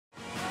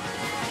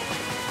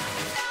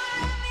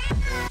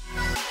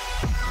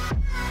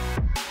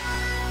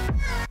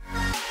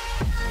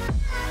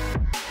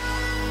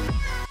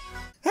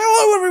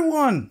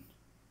on!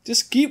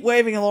 Just keep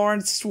waving,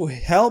 Lawrence, to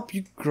help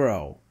you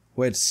grow.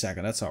 Wait a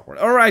second, that's awkward.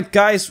 Alright,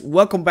 guys,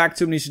 welcome back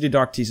to Amnesia: The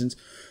Dark Seasons.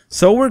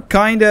 So we're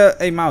kinda...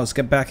 Hey, mouse,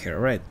 get back here.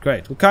 Right,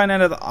 great. We kinda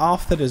ended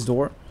after this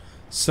door.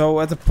 So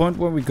at the point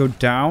where we go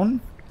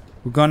down,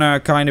 we're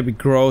gonna kinda be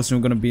gross and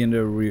we're gonna be in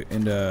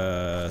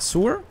the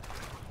sewer.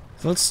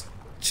 So let's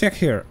check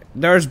here.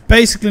 There's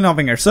basically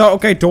nothing here. So,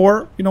 okay,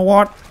 door, you know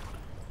what?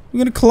 We're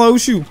gonna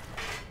close you.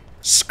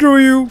 Screw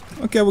you.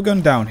 Okay, we're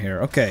going down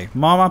here. Okay,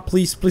 Mama,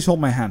 please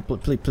hold my hand.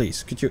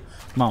 Please. Could you,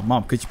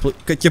 Mom,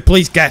 could you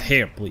please get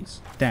here,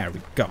 please? There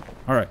we go.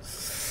 All right.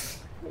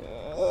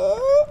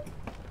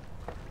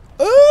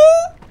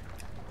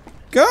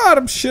 God,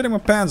 I'm shitting my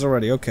pants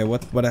already. Okay,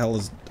 what the hell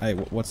is? Hey,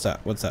 what's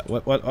that?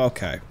 What?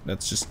 Okay,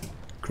 that's just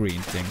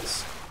green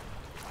things.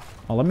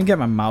 Oh, let me get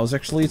my mouse.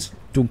 Actually, it's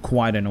doing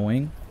quite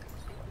annoying.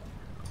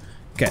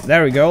 Okay,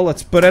 there we go.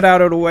 Let's put it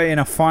out of the way, and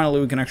now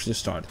finally we can actually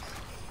start.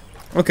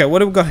 Okay, what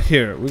do we got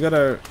here? We got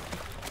a...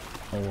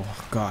 Oh,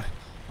 God.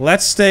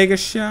 Let's take a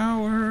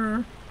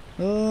shower.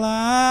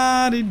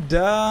 La-di-da-di-day.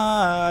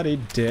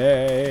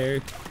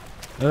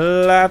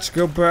 Let's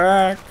go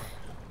back.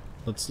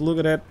 Let's look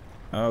at it.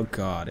 Oh,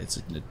 God.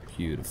 Isn't it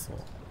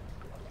beautiful?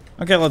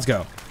 Okay, let's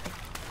go.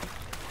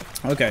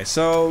 Okay,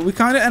 so we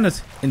kind of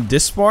ended in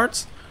this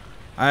part.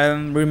 I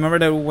remember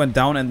that we went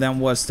down and then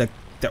was that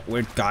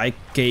weird guy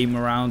came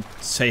around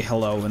to say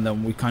hello. And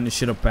then we kind of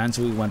shit our pants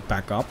and we went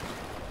back up.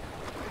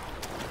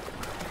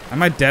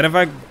 Am I dead if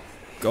I...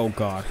 Oh,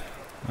 God.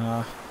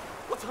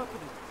 What's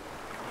happening?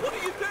 What are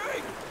you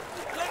doing?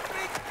 Let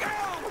me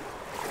go!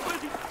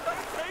 Please,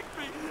 don't take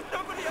me!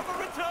 Nobody ever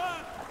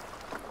returned!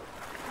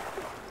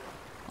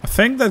 I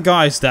think that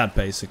guy is dead,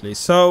 basically.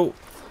 So,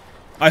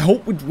 I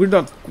hope we're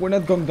not going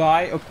to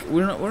die. Okay,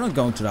 we're not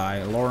going to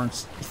die.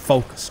 Lawrence,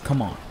 focus.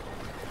 Come on.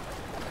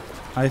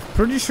 I'm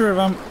pretty sure if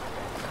I'm...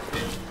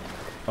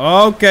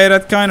 Okay,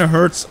 that kind of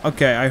hurts.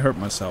 Okay, I hurt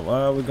myself.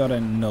 We got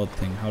a note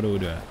thing. How do we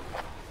do it?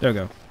 There we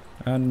go.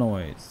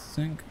 Annoyed.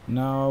 Think.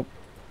 Nope.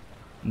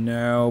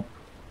 Nope.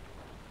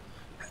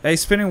 A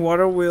spinning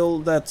water wheel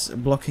that's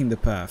blocking the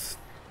path.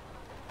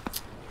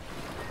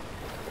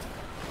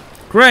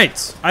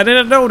 Great! I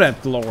didn't know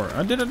that, Lore.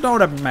 I didn't know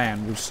that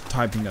man was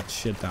typing that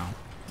shit down.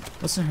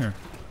 Listen here.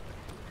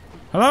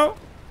 Hello?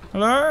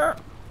 Hello?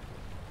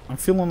 I'm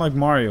feeling like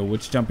Mario,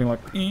 which jumping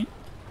like... Eh.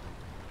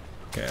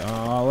 Okay,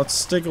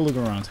 let's take a look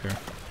around here.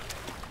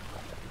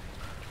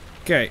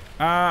 Okay,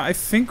 I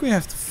think we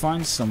have to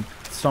find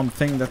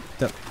something that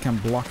can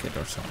block it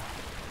or something.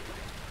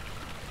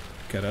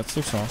 Okay, that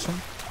looks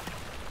awesome.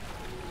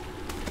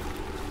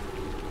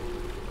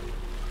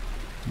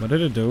 What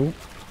did it do?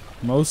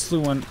 Mostly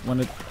when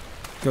it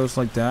goes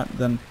like that,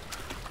 then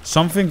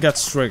something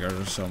gets triggered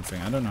or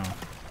something. I don't know.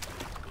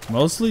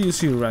 Mostly you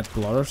see red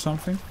blood or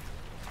something.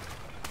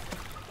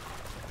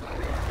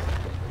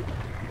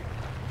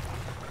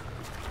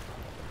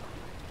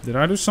 Did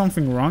I do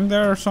something wrong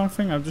there or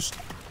something? I'm just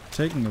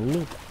taking a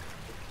look.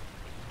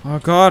 Oh,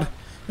 God.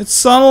 It's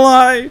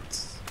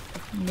sunlight!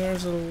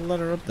 There's a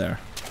letter up there.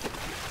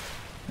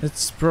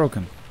 It's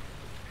broken.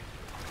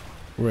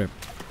 RIP.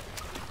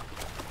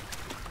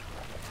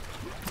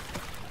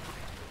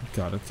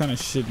 God, it kind of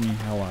shit me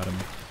hell out of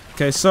me.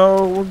 Okay,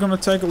 so we're gonna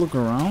take a look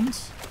around.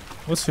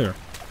 What's here?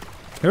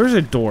 Here's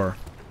a door.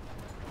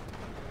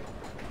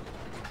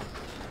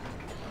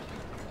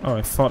 Oh,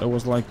 I thought it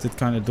was like that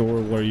kind of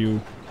door where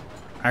you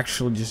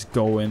actually just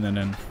go in and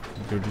then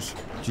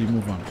you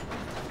move on.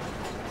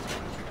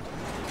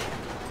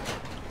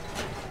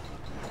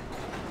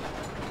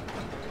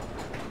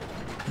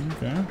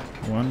 Okay,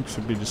 one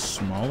should be the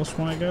smallest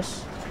one, I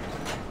guess.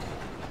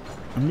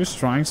 I'm just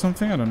trying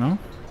something, I don't know.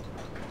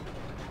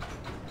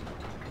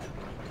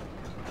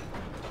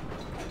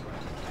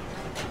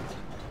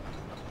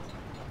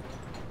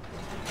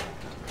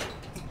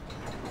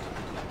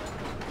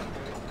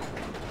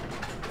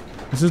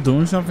 Is this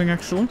doing something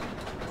actually?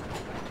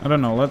 I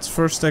don't know, let's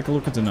first take a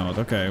look at the note.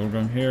 Okay, we're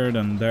going here,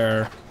 then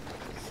there.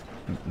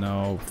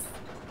 No.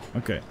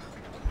 Okay.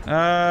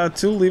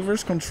 2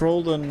 levers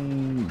control the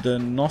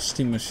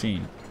nasty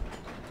machine.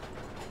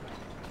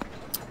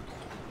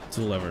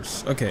 2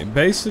 levers. Okay,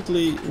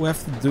 basically we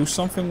have to do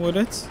something with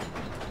it.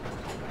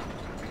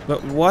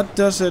 But what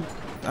does it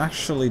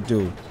actually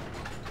do?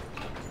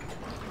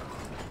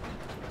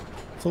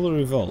 Fully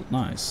revolt,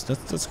 nice.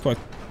 That's quite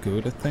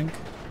good, I think.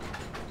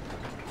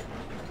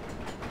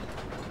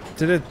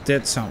 Did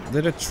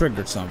it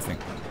trigger something?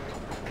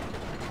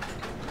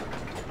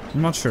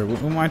 I'm not sure.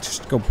 We might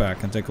just go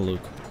back and take a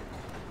look.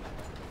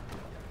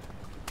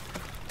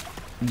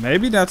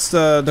 Maybe that's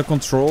the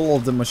control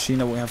of the machine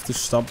that we have to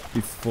stop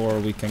before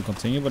we can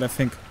continue. But I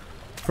think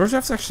first we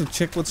have to actually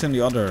check what's in the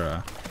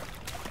other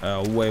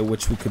way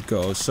which we could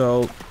go.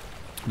 So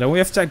then we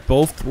have to take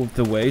both of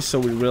the ways so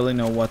we really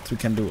know what we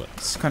can do.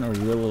 It's kind of a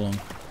really long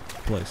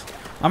place.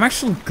 I'm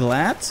actually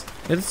glad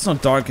that it's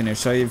not dark in here,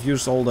 so you've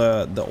used all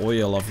the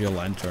oil of your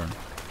lantern.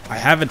 I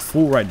have it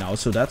full right now,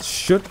 so that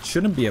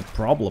shouldn't be a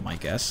problem, I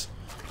guess.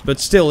 But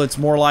still, it's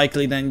more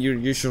likely than your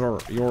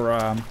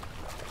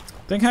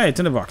think. Hey, it's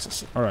in the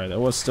boxes. All right, that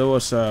was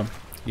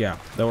Yeah,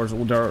 there was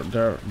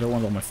there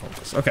went all my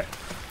focus. Okay,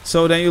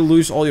 so then you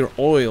lose all your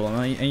oil,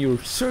 and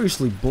you're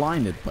seriously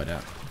blinded by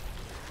that.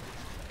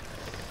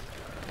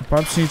 The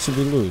pipes need to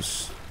be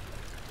loose.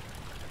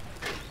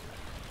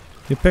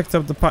 You picked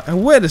up the pipe.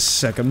 Wait a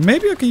second.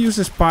 Maybe I can use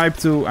this pipe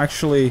to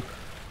actually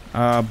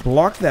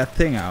block that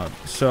thing out.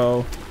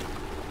 So,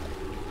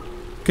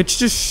 could you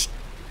just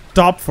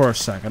stop for a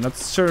second?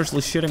 That's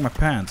seriously shitting my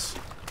pants.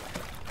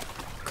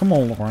 Come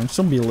on, Lawrence.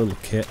 Don't be a little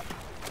kid.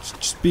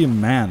 Just be a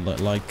man,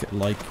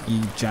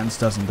 like Jens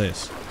does in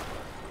this.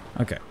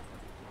 Okay.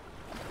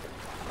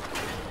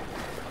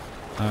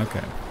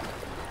 Okay.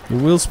 The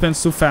wheel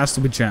spins too fast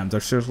to be jammed. I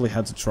seriously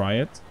had to try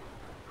it.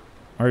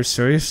 Are you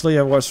seriously?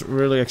 I was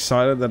really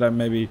excited that I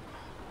maybe...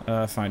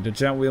 fine. The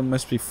jam wheel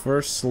must be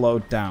first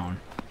slowed down.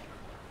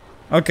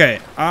 Okay.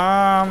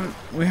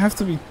 We have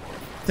to be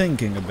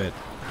thinking a bit.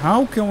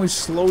 How can we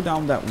slow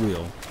down that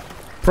wheel?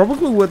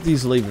 Probably with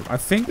these levers. I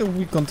think that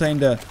we contain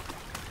the...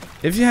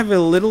 If you have a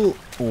little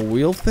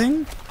wheel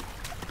thing...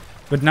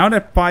 But now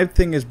that pipe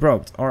thing is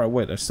broke. Alright,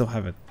 wait. I still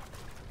have it.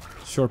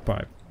 Short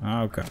pipe.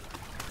 Okay.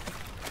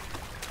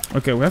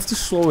 Okay, we have to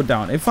slow it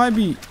down. If I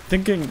be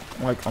thinking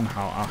like on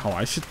how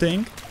I should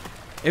think,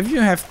 if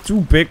you have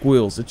two big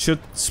wheels, it should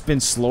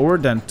spin slower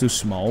than two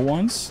small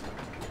ones.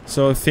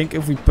 So I think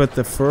if we put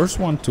the first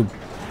one too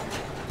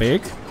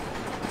big,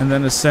 and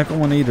then the second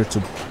one either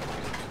too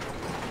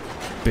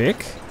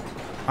big,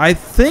 I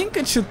think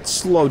it should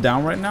slow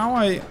down right now.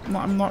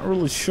 I'm not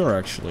really sure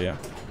actually. Yeah.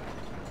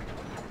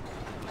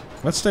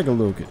 Let's take a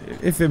look.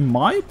 If in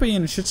my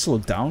opinion it should slow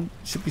down,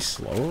 it should be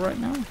slower right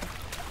now.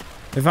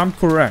 If I'm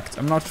correct,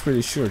 I'm not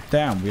really sure.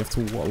 Damn, we have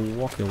to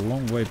walk a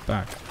long way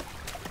back.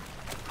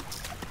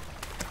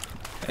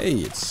 Hey,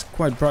 it's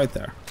quite bright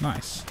there.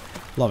 Nice.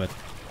 Love it.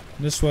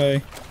 This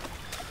way.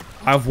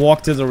 I've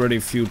walked it already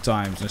a few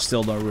times and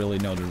still don't really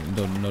know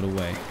the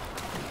way.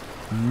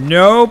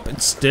 Nope,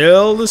 it's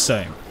still the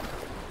same.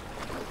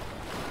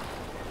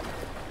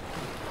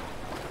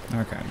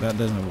 Okay, that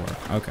doesn't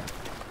work. Okay.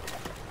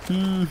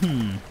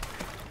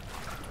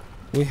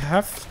 We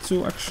have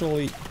to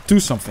actually do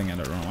something in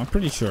the room, I'm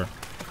pretty sure.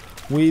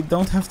 We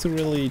don't have to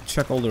really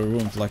check all the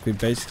rooms, like we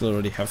basically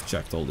already have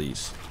checked all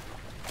these.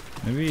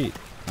 Maybe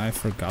I've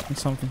forgotten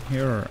something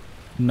here, or...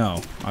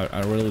 No,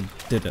 I really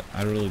did it.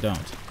 I really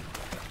don't.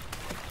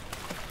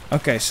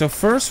 Okay, so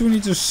first we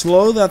need to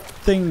slow that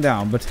thing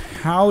down, but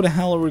how the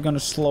hell are we gonna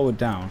slow it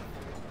down?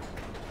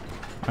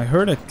 I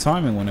heard a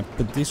timing when I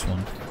put this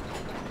one.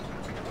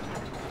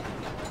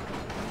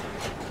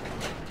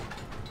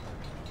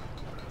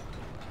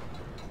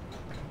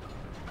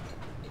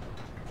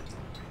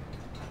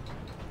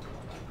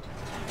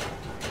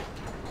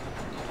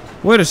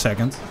 Wait a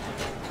second.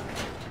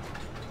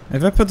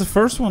 If I put the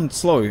first one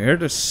slow, you hear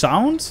the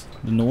sound?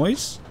 The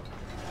noise?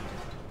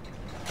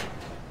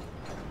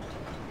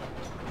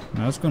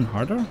 Now it's going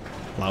harder?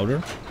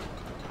 Louder?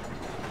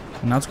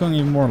 And now it's going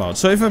even more loud.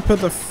 So if I put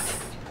the...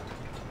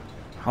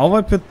 How do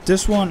I put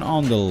this one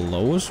on the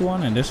lowest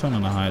one and this one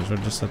on the highest? Or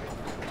just that...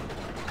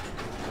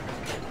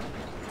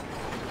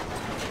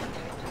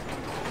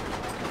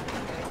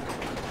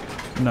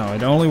 No,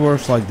 it only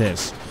works like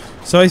this.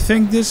 So I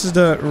think this is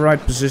the right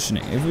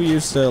positioning. If we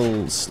use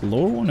the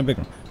slower one, the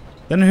bigger one,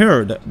 then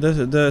here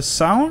the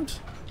sound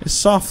is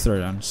softer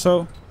then.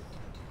 So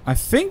I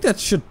think that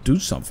should do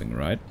something,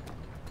 right?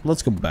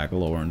 Let's go back,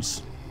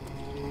 Lawrence.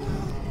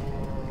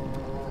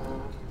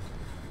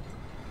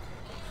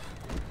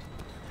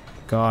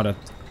 God, it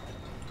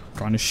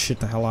kind of shit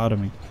the hell out of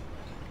me.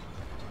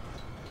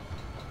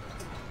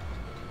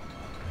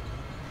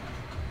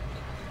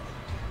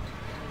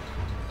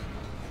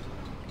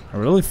 I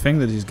really think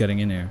that he's getting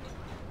in here.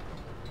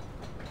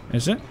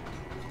 Is it?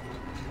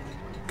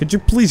 Could you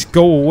please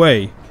go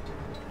away?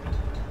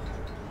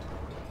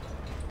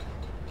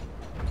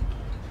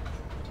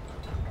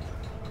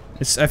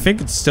 I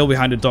think it's still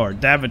behind the door.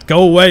 Damn it,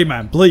 go away,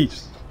 man,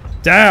 please.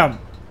 Damn.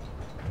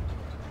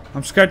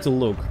 I'm scared to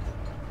look.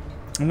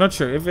 I'm not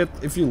sure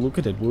if you look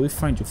at it, will it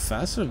find you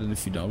faster than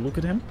if you don't look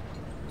at him?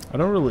 I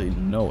don't really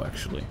know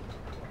actually.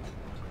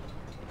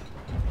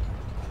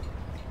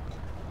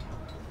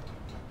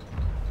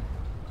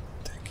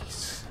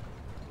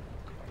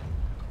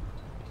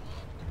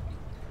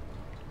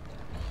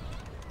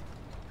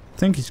 I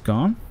think he's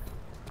gone.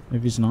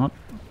 If he's not,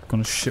 I'm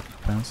gonna shit my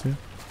pants here.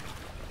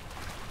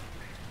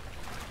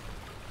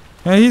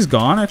 Yeah, he's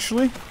gone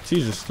actually.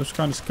 Jesus, that's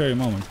kind of a scary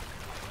moment.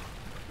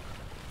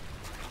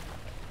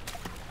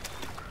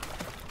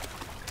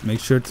 Make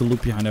sure to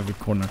look behind every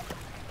corner.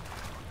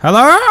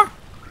 Hello?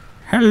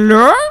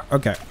 Hello?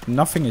 Okay,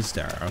 nothing is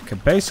there. Okay,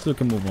 basically we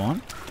can move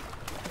on.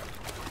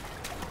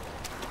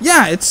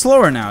 Yeah, it's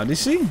slower now. Do you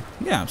see?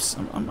 Yeah,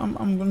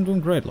 I'm doing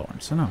great,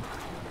 Lawrence. I know.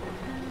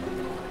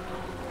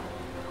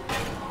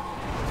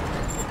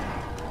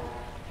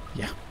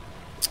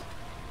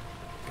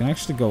 Can I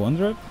actually go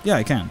under it? Yeah,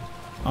 I can.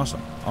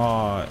 Awesome.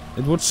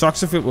 It would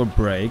suck if it would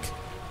break.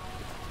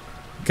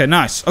 Okay,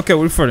 nice. Okay,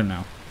 we're further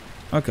now.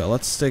 Okay,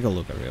 let's take a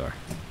look everywhere.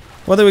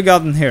 What do we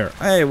got in here?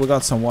 Hey, we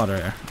got some water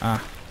here.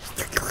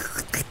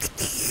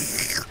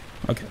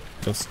 Okay,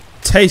 potatoes.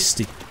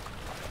 Tasty.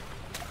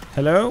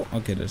 Hello?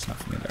 Okay, there's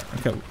nothing in there.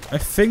 Okay, I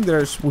think we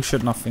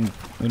have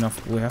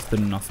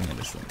nothing in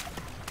this room.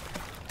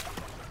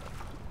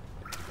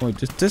 Wait,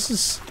 this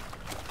is...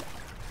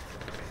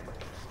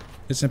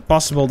 It's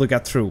impossible to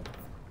get through.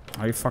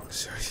 Are you fucking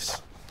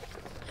serious?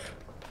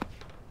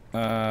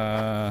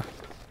 Oh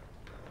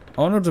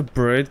no, the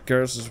braid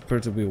girls appear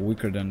to be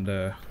weaker than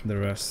the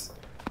rest.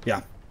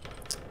 Yeah.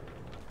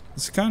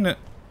 It's kinda...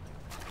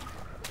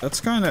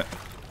 That's kinda...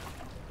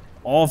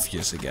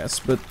 obvious, I guess,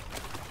 but...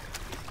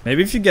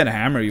 Maybe if you get a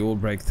hammer you will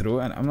break through,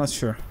 and I'm not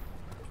sure.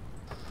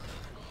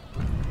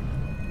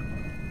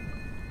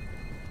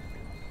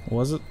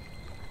 Was it?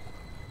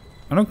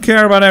 I don't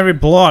care about every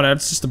blood,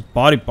 that's just a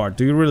body part.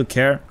 Do you really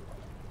care?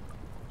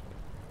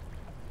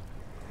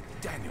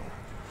 Daniel,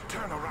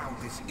 turn around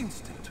this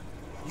instant.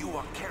 You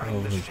are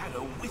carrying the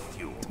shadow with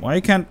you. Why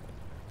you can't...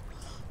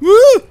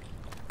 Woo!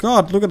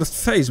 God, look at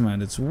his face,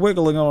 man. It's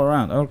wiggling all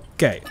around.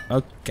 Okay,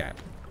 okay.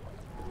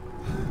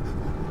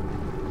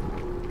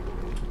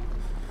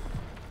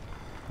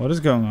 What is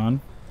going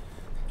on?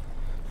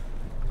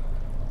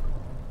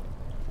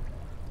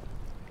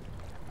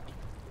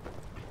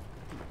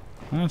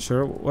 I'm not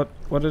sure.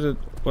 What did it...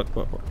 What?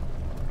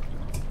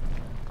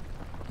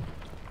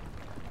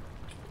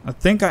 I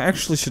think I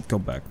actually should go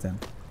back then.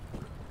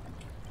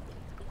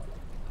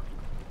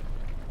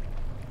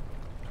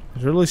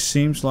 It really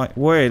seems like...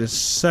 Wait a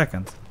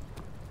second.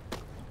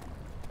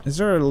 Is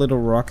there a little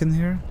rock in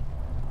here?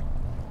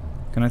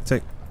 Can I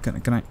take...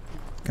 Can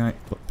I...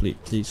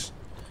 Please.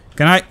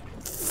 Can I...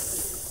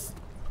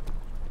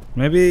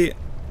 Maybe...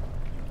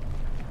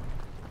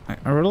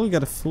 I really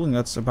got a feeling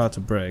that's about to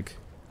break.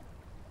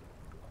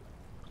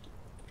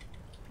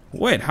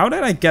 Wait, how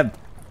did I get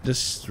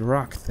this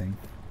rock thing?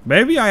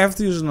 Maybe I have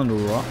to use another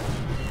rock.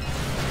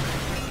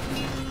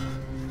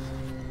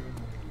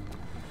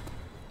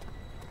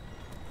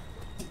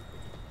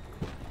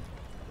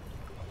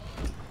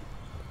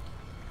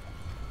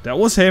 That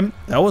was him.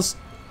 That was...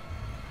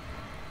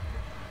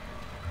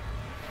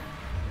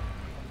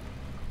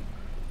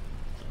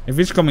 If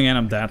he's coming in,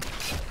 I'm dead.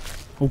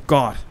 Oh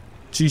god.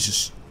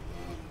 Jesus.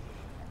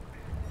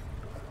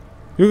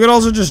 You could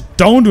also just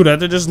don't do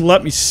that and just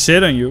let me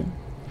sit on you.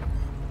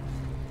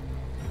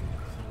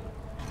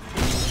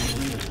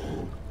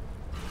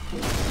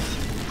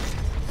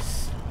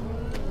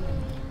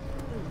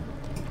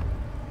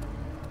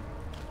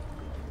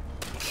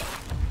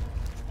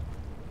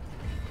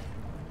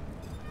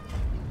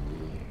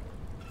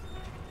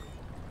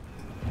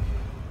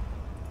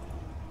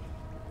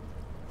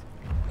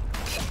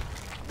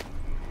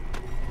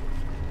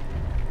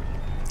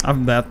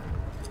 I'm dead.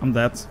 I'm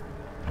dead.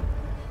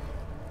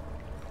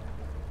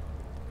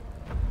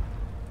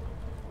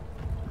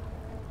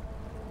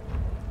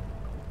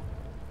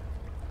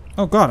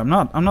 Oh god, I'm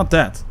not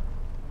dead.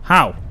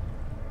 How?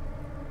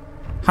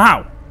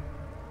 How?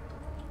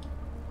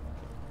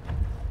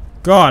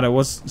 God, it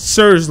was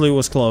seriously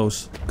was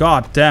close.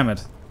 God damn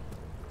it.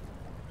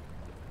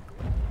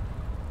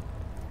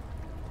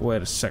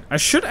 Wait a sec. I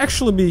should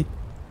actually be...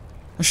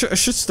 I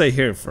should stay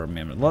here for a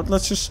minute.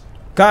 Let's just...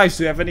 Guys,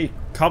 do you have any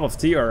cup of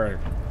tea or a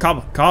cup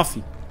of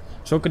coffee?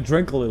 So I can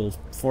drink a little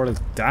before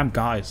the damn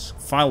guy's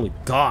finally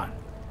gone.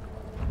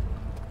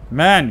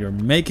 Man, you're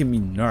making me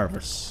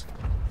nervous.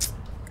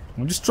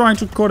 I'm just trying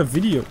to record a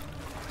video.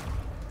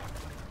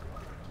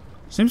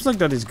 Seems like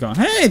that he's gone.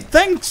 Hey,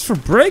 thanks for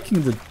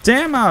breaking the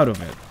damn out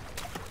of it.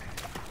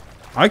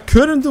 I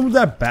couldn't do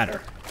that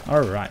better.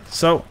 Alright,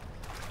 so...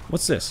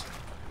 What's this?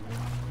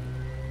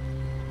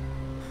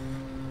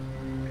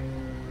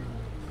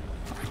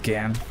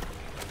 Again.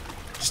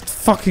 Just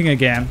fucking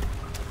again.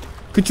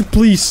 Could you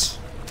please...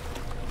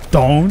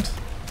 Don't?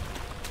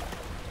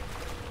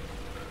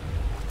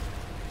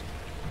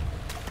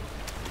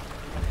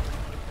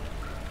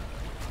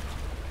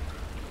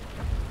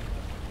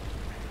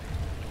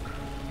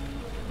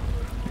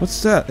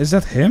 What's that? Is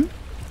that him?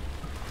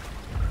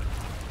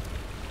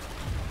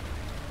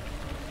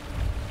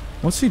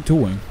 What's he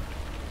doing?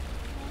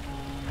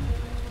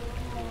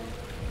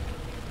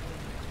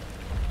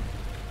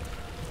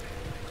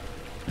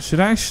 Should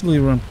I actually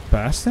run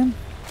past him?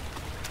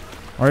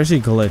 Or is he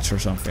glitch or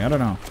something? I don't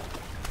know.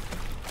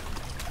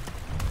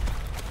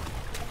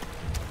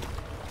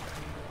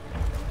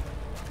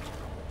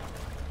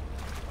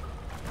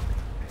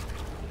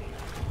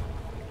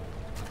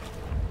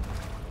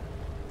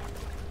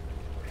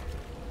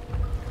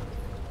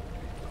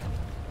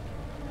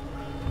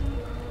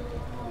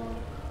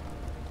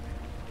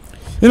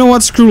 You know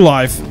what? Screw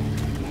life.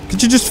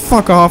 Could you just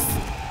fuck off?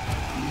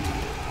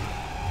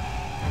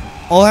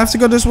 I'll have to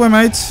go this way,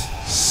 mate.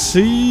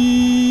 See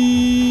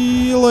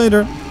you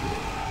later.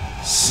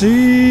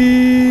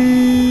 See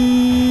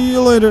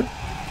you later.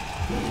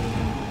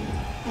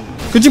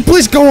 Could you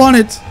please go on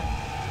it?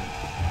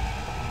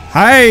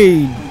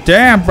 Hey,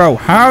 damn, bro.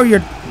 How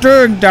you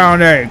doing down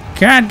there?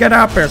 Can't get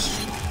up here.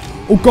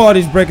 Oh, God,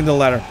 he's breaking the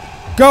ladder.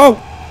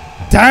 Go.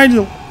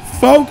 Daniel,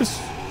 focus.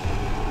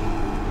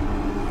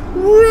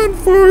 Run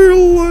for your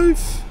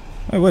life.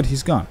 Oh, wait,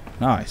 he's gone.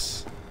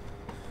 Nice.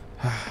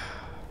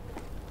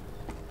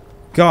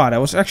 God, I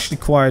was actually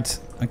quite...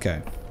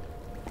 Okay.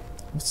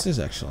 What's this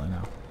actually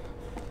now?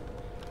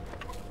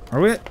 Are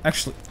we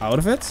actually out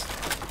of it?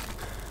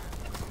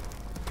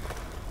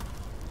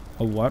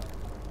 Oh, what?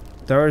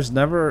 There is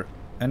never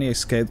any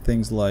escape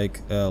things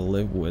like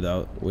live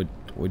without...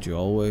 Would you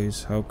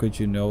always? How could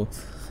you know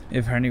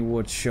if Henry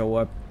would show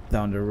up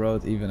down the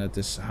road even at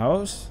this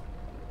house?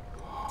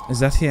 Is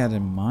that he had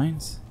in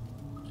mind?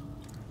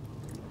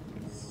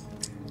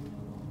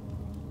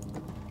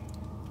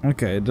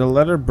 Okay, the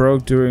ladder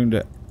broke during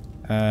the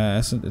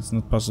ascent. It's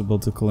not possible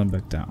to climb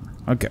back down.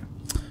 Okay,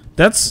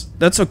 that's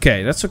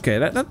okay. That's okay.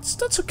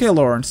 That's okay,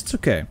 Lawrence. It's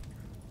okay.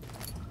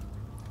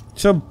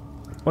 So,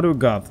 what do we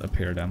got up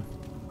here then?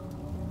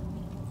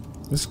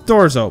 This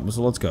door's open,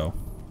 so let's go.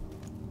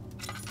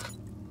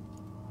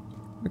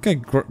 Okay,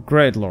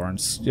 great,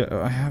 Lawrence. Yeah,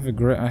 I had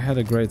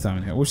a great time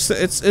in here. Which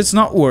it's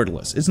not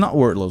wordless. It's not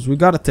wordless. We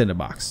got a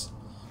tinderbox,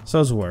 so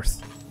it's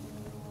worth.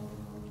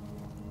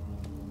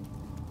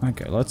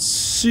 Okay, let's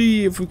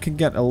see if we can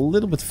get a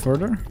little bit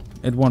further.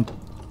 It won't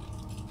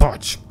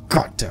budge.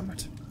 God damn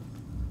it!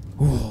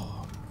 Ooh,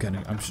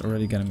 I'm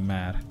already getting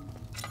mad.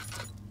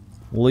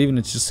 Well, even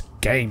it's just a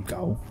game,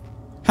 go.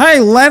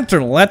 Hey,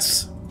 Lantern,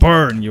 let's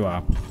burn you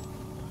up.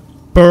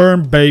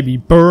 Burn, baby,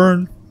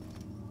 burn.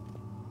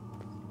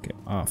 Okay.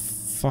 Oh,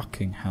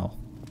 fucking hell.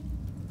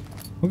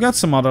 We got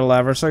some other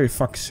levers. Are you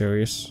fucking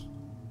serious?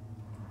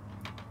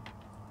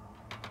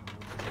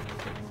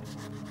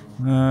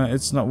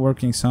 It's not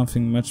working.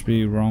 Something must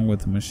be wrong with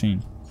the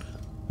machine.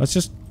 Let's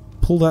just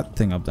pull that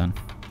thing up then.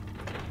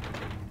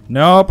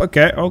 Nope.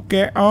 Okay.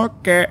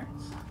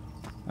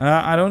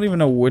 I don't even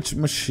know which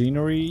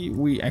machinery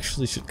we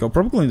actually should go.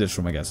 Probably in this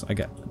room, I guess.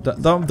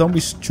 Don't be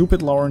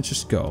stupid, Lauren.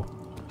 Just go.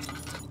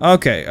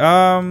 Okay.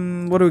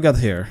 What do we got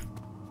here?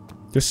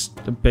 Just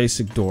a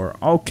basic door.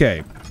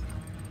 Okay.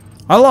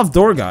 I love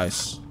door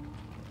guys.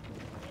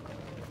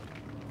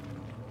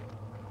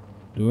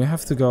 Do we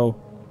have to go?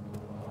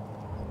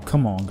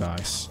 Come on,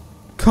 guys.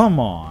 Come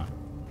on.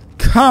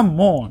 Come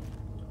on.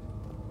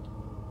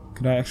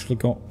 Could I actually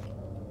go?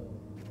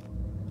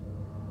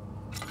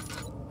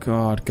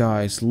 God,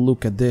 guys,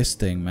 look at this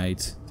thing,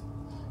 mate.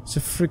 It's a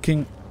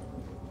freaking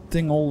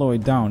thing all the way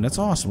down. That's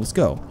awesome. Let's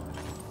go.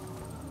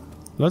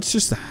 Let's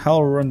just the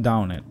hell run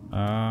down it.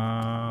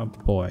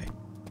 Boy.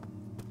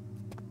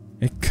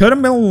 It could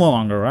have been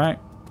longer, right?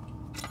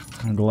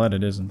 I'm glad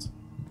it isn't.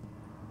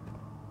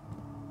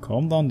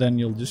 Calm down,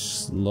 Daniel.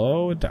 Just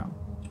slow it down.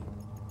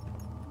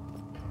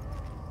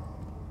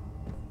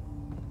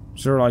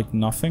 Is there like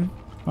nothing?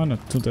 Oh no,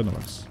 2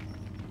 tinderboxes.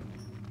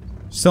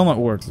 Still not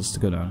worthless to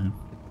go down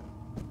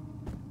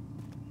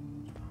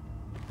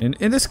here.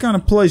 In this kind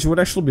of place, you would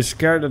actually be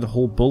scared that the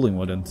whole building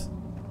wouldn't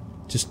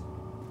just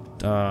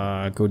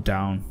go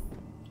down.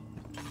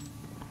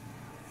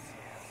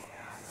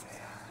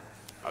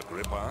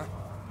 Agrippa,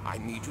 I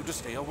need you to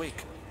stay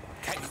awake.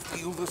 Can you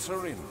feel the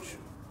syringe?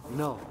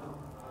 No,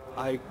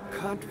 I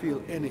can't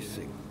feel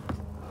anything.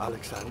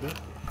 Alexander?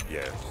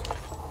 Yes.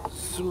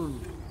 Soon,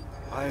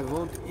 I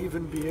won't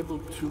even be able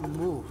to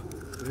move,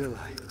 will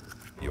I?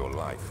 Your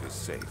life is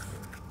safe.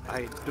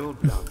 I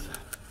don't doubt that.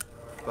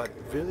 But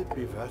will it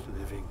be worth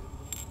living?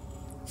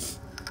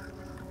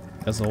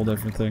 That's a whole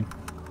different thing.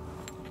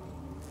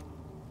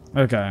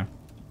 Okay.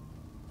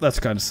 That's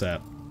kind of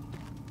sad.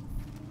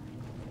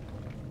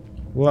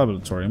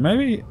 Laboratory.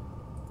 Maybe...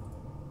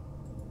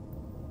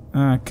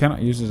 I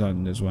cannot use this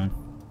in this way.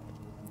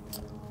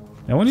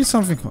 Yeah, we need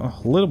something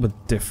a little bit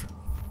different.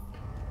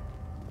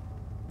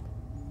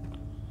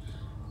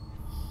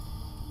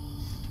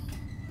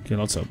 Okay,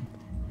 let's open.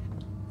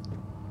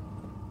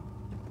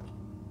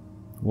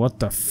 What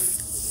the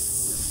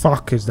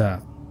fuck is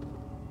that?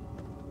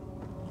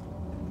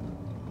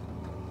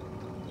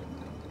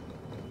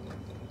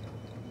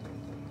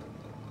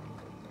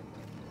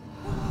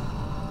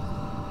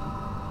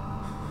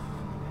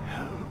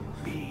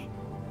 Help me.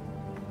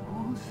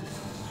 Who's the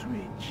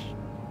switch?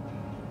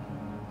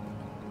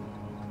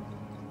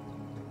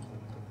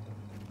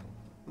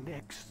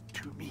 Next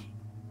to me.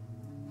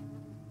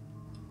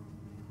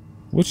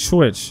 Which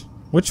switch?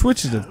 Which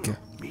switch is it?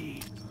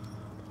 Me.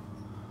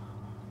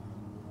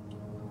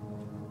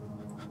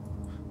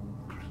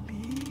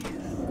 Please.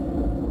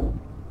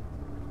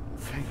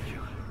 Thank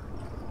you.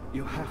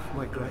 You have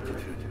my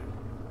gratitude.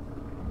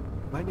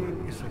 My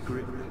name is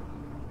Agrippa.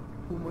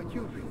 Who might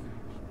you be?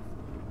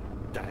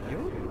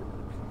 Daniel?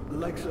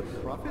 Like the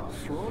prophet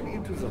thrown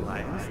into the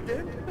lion's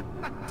den?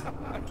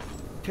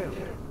 Tell me,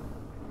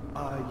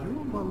 are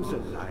you among the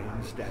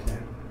lions, Daniel?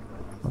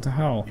 What the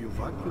hell? You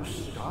want to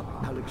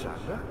stop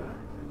Alexander?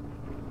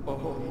 Oh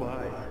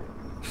my,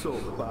 so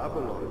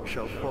Babylon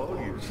shall fall,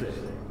 you say?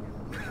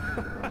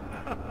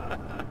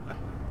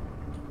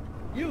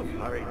 You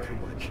worry too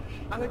much.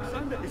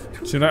 Alexander is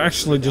too... Should I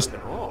actually just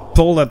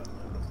pull that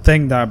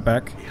thing there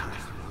back?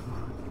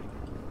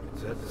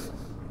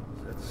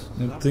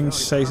 The thing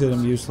says that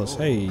I'm useless.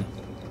 Hey.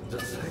 The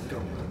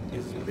sanctum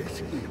is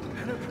basically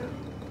impenetrable,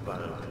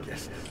 but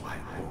guess why?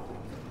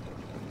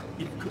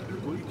 It could be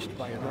reached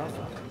by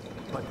another,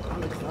 but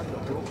Alexander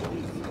broke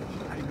his.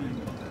 I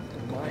mean,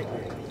 my age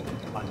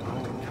a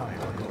long time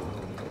ago.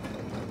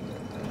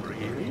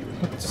 Really?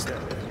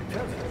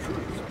 Tell the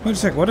truth. Wait a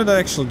sec, what did I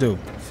actually do?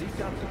 Seek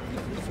out the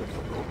pieces of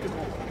the broken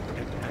wall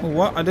and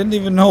What? I didn't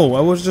even know.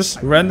 I was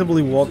just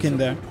randomly walking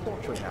there.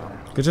 torture now.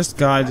 Cause this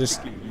guy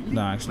just...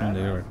 No, actually, I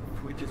didn't hear it.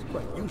 Which is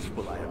quite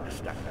useful, I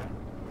understand.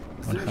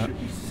 There should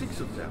be 6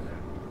 of them.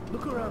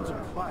 Look around the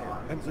choir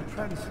and the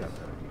transept.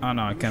 Oh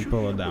no, I can't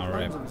pull it down,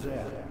 right? Find them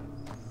there.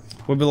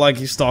 Would be like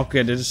you stalk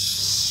it,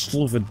 just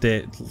close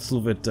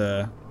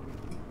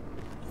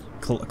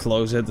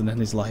it, and then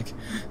he's like,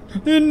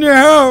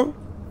 no!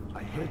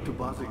 I hate to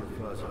bother you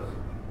further,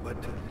 but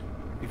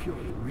if you're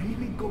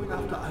really going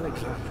after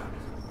Alexander,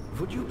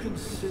 would you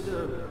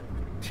consider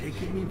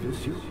taking me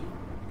with you?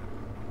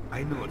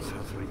 I know it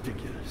sounds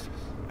ridiculous.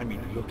 I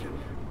mean, look at me.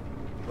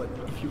 But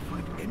if you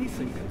find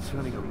anything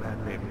concerning a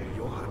man named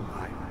Johann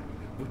I,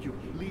 would you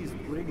please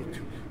bring it to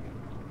me?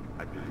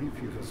 I believe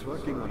he was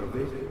working on a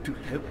way to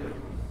help me.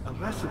 A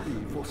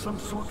recipe for some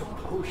sort of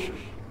potion,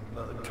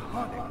 a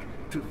tonic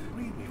to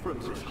free me from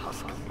this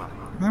husk of mine.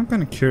 I'm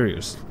kinda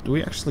curious. Do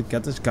we actually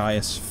get this guy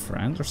as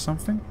friend or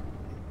something?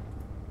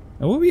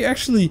 That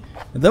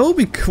would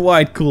be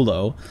quite cool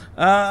though.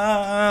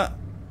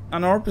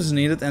 An orb is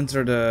needed,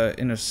 enter the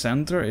inner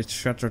center. It's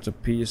shattered to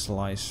pieces,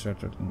 lies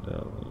shattered in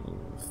the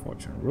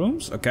fortune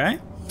rooms. Okay.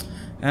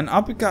 And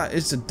Apika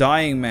is the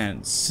dying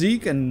man.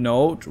 Seek a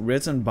note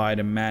written by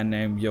the man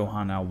named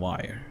Johanna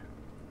Wire.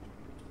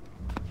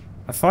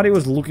 I thought he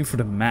was looking for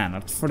the man,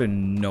 not for the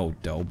note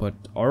though, but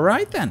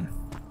alright then.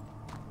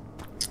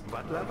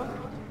 What level?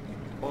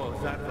 Oh,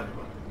 that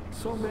level.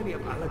 So many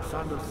of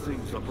Alexander's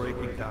things are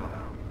breaking down.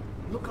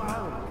 Look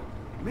around.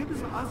 Maybe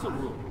the other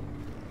room.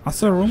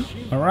 Other room?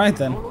 Alright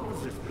then. All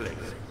over this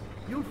place.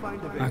 You'll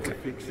find a way to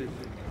fix it.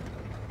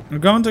 I'm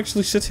going to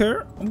actually sit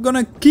here. I'm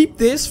gonna keep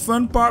this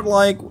fun part,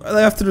 like,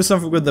 I have to do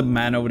something with the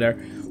man over there.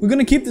 We're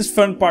gonna keep this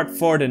fun part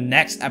for the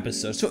next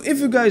episode. So if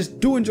you guys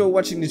do enjoy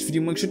watching this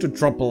video, make sure to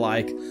drop a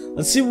like.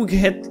 Let's see if we can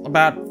hit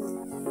about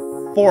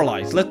 4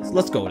 likes.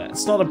 Let's go there.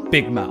 It's not a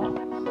big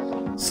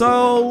amount.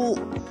 So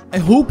I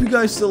hope you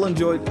guys still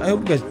enjoyed. I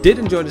hope you guys did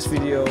enjoy this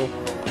video.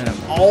 And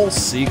I'll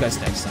see you guys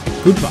next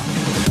time.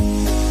 Goodbye.